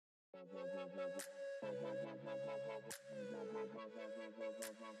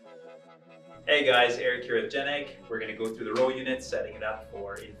Hey guys, Eric here with GenEgg. We're going to go through the row unit, setting it up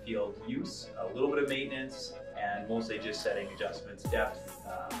for in-field use, a little bit of maintenance, and mostly just setting adjustments, depth,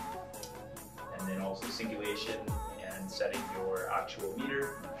 and then also singulation and setting your actual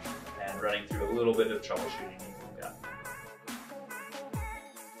meter, and running through a little bit of troubleshooting, anything like that.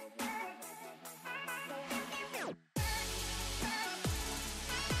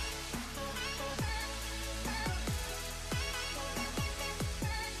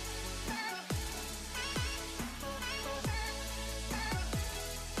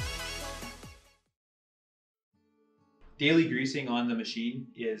 Daily greasing on the machine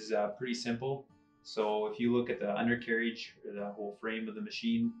is pretty simple. So if you look at the undercarriage or the whole frame of the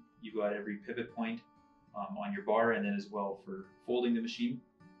machine, you've got every pivot point on your bar, and then as well for folding the machine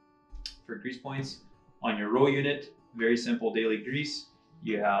for grease points. On your row unit, very simple daily grease.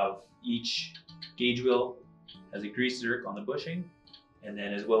 You have each gauge wheel has a grease zerk on the bushing, and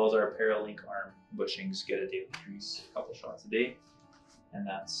then as well as our Paralink arm bushings get a daily grease, a couple shots a day, and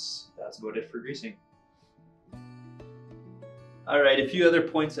that's about it for greasing. All right, a few other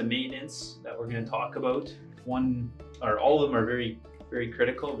points of maintenance that we're going to talk about. All of them are very, very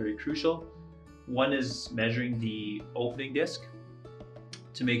critical, very crucial. One is measuring the opening disc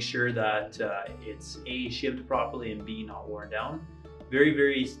to make sure that it's A, shimmed properly, and B, not worn down. Very,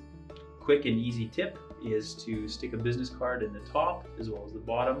 very quick and easy tip is to stick a business card in the top as well as the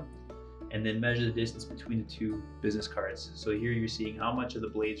bottom, and then measure the distance between the two business cards. So here you're seeing how much of the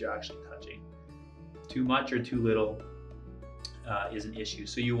blades are actually touching. Too much or too little is an issue.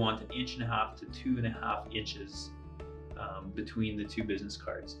 So you want 1.5 to 2.5 inches between the two business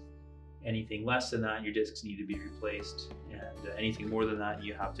cards. Anything less than that, your discs need to be replaced, and anything more than that,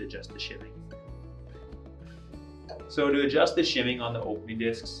 you have to adjust the shimming. So to adjust the shimming on the opening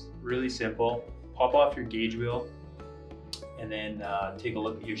discs, really simple. Pop off your gauge wheel and then take a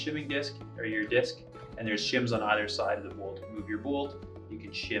look at your shimming disc or your disc, and there's shims on either side of the bolt. Move your bolt, you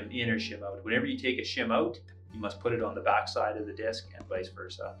can shim in or shim out. Whenever you take a shim out, you must put it on the back side of the disc and vice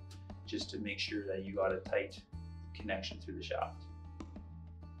versa, just to make sure that you got a tight connection through the shaft.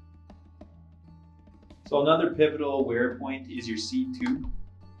 So another pivotal wear point is your seed tube.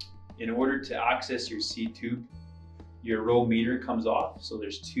 In order to access your seed tube, your row meter comes off. So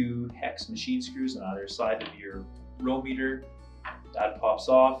there's 2 hex machine screws on either side of your row meter. That pops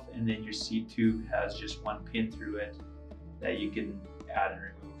off, and then your seed tube has just 1 pin through it that you can add and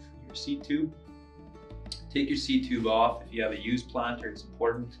remove your seed tube. Take your seed tube off. If you have a used planter, it's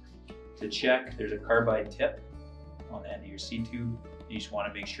important to check. There's a carbide tip on the end of your seed tube. You just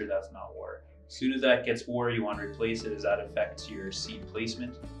want to make sure that's not wore. As soon as that gets wore, you want to replace it, as that affects your seed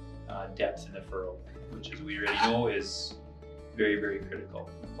placement, depth in the furrow, which, as we already know, is very, very critical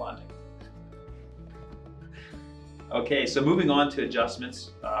in planting. Okay, so moving on to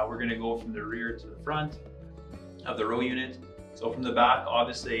adjustments, we're going to go from the rear to the front of the row unit. So from the back,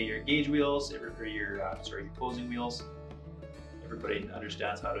 obviously your gauge wheels, your closing wheels. Everybody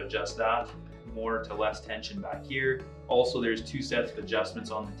understands how to adjust that. More to less tension back here. Also, there's 2 sets of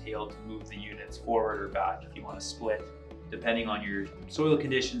adjustments on the tail to move the units forward or back if you want to split. Depending on your soil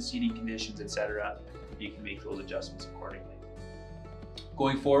conditions, seeding conditions, etc., you can make those adjustments accordingly.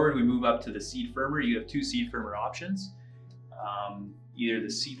 Going forward, we move up to the seed firmer. You have 2 seed firmer options. Either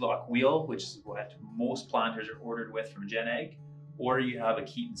the seed lock wheel, which is what most planters are ordered with from GenEgg, or you have a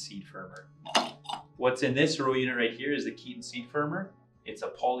Keaton seed firmer. What's in this row unit right here is the Keaton seed firmer. It's a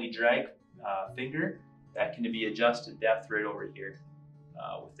poly drag finger that can be adjusted depth right over here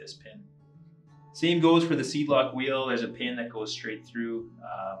with this pin. Same goes for the seed lock wheel. There's a pin that goes straight through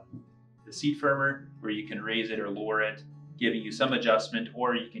the seed firmer where you can raise it or lower it, giving you some adjustment,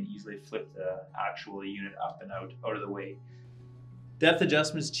 or you can easily flip the actual unit up and out of the way. Depth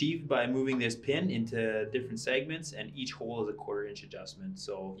adjustment is achieved by moving this pin into different segments, and each hole is a 1/4 inch adjustment.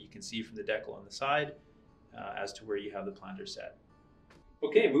 So you can see from the decal on the side as to where you have the planter set.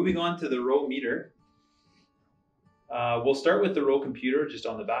 Okay, moving on to the row meter. We'll start with the row computer just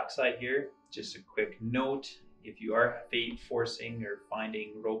on the back side here. Just a quick note, if you are forcing or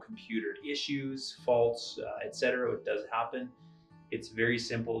finding row computer issues, faults, etc., it does happen. It's very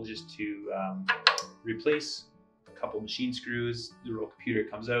simple just to replace couple machine screws, the row computer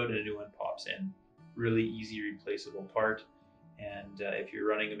comes out and a new one pops in. Really easy replaceable part, and if you're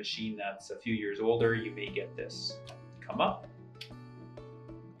running a machine that's a few years older, you may get this come up.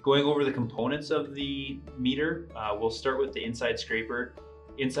 Going over the components of the meter, we'll start with the inside scraper.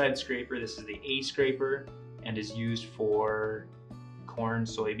 Inside scraper, this is the A scraper and is used for corn,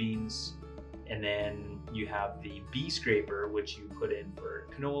 soybeans, and then you have the B scraper, which you put in for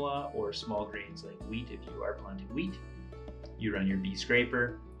canola or small grains like wheat. If you are planting wheat, you run your B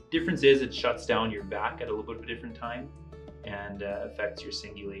scraper. Difference is it shuts down your vac at a little bit of a different time and affects your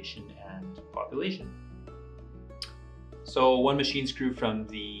singulation and population. So one machine screw from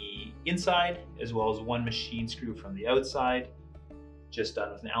the inside as well as one machine screw from the outside, just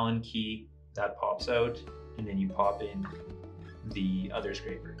done with an Allen key. That pops out, and then you pop in the other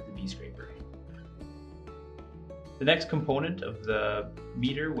scraper, the B scraper. The next component of the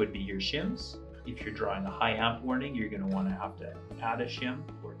meter would be your shims. If you're drawing a high amp warning, you're going to want to have to add a shim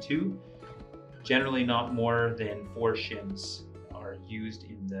or two. Generally not more than 4 shims are used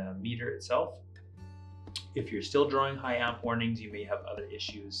in the meter itself. If you're still drawing high amp warnings, you may have other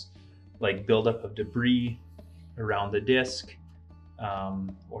issues like buildup of debris around the disc,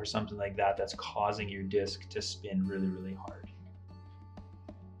 or something like that that's causing your disc to spin really, really hard.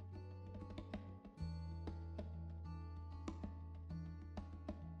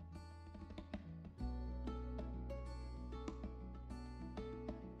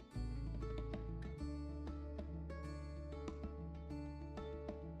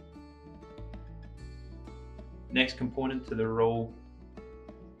 Next component to the row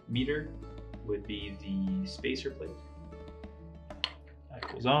meter would be the spacer plate.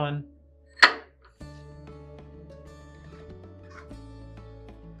 That goes on.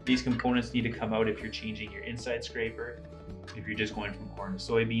 These components need to come out if you're changing your inside scraper. If you're just going from corn to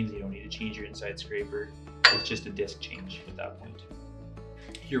soybeans, you don't need to change your inside scraper. It's just a disc change at that point.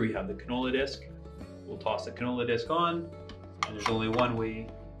 Here we have the canola disc. We'll toss the canola disc on, and there's only one way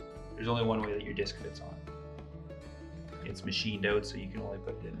that your disc fits on. It's machined out, so you can only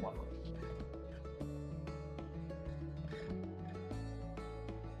put it in one way.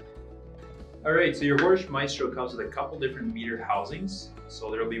 All right, so your HORSCH Maestro comes with a couple different meter housings. So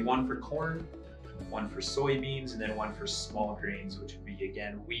there'll be one for corn, one for soybeans, and then one for small grains, which would be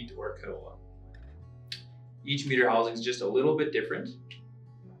again wheat or canola. Each meter housing is just a little bit different.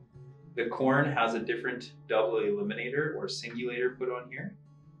 The corn has a different double eliminator or singulator put on here.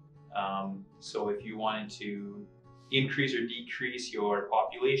 So if you wanted to increase or decrease your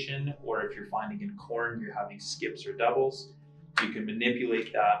population, or if you're finding in corn you're having skips or doubles, you can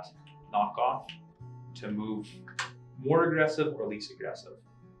manipulate that knockoff to move more aggressive or least aggressive,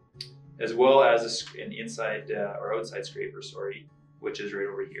 as well as an inside or outside scraper, which is right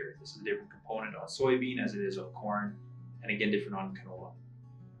over here. This is a different component on soybean as it is on corn, and again different on canola.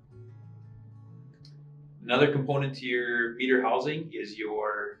 Another component to your meter housing is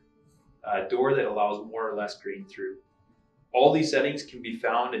your door that allows more or less grain through. All these settings can be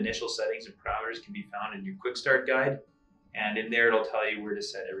found, initial settings and parameters can be found in your quick start guide. And in there, it'll tell you where to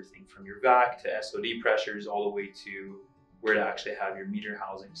set everything from your vac to SOD pressures, all the way to where to actually have your meter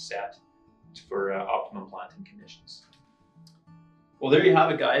housing set for optimum planting conditions. Well, there you have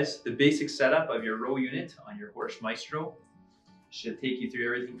it, guys. The basic setup of your row unit on your HORSCH Maestro should take you through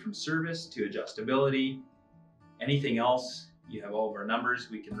everything from service to adjustability. Anything else, you have all of our numbers.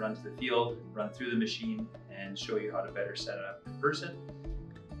 We can run to the field, run through the machine, and show you how to better set it up in person.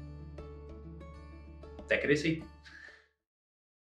 Take it easy.